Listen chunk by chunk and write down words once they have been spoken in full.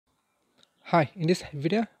Hi, in this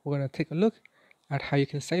video, we're going to take a look at how you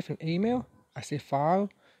can save an email as a file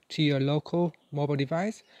to your local mobile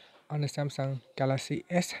device on the Samsung Galaxy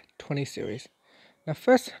S20 series. Now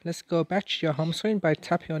first, let's go back to your home screen by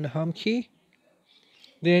tapping on the home key.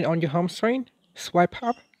 Then on your home screen, swipe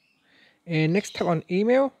up. And next tap on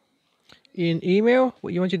email. In email,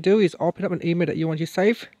 what you want to do is open up an email that you want to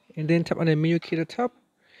save and then tap on the menu key at the top.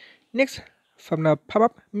 Next, from the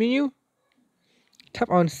pop-up menu, tap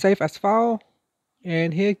on save as file.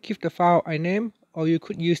 And here give the file a name, or you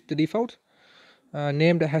could use the default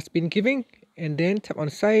name that has been given, and then tap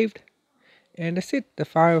on saved, and that's it. The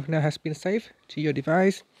file now has been saved to your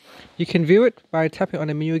device. You can view it by tapping on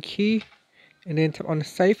the menu key and then tap on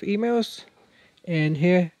save emails, and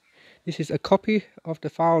here this is a copy of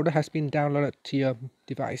the file that has been downloaded to your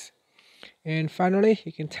device. And finally,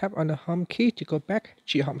 you can tap on the home key to go back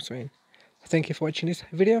to your home screen. Thank you for watching this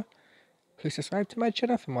video. Please subscribe to my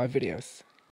channel for more videos.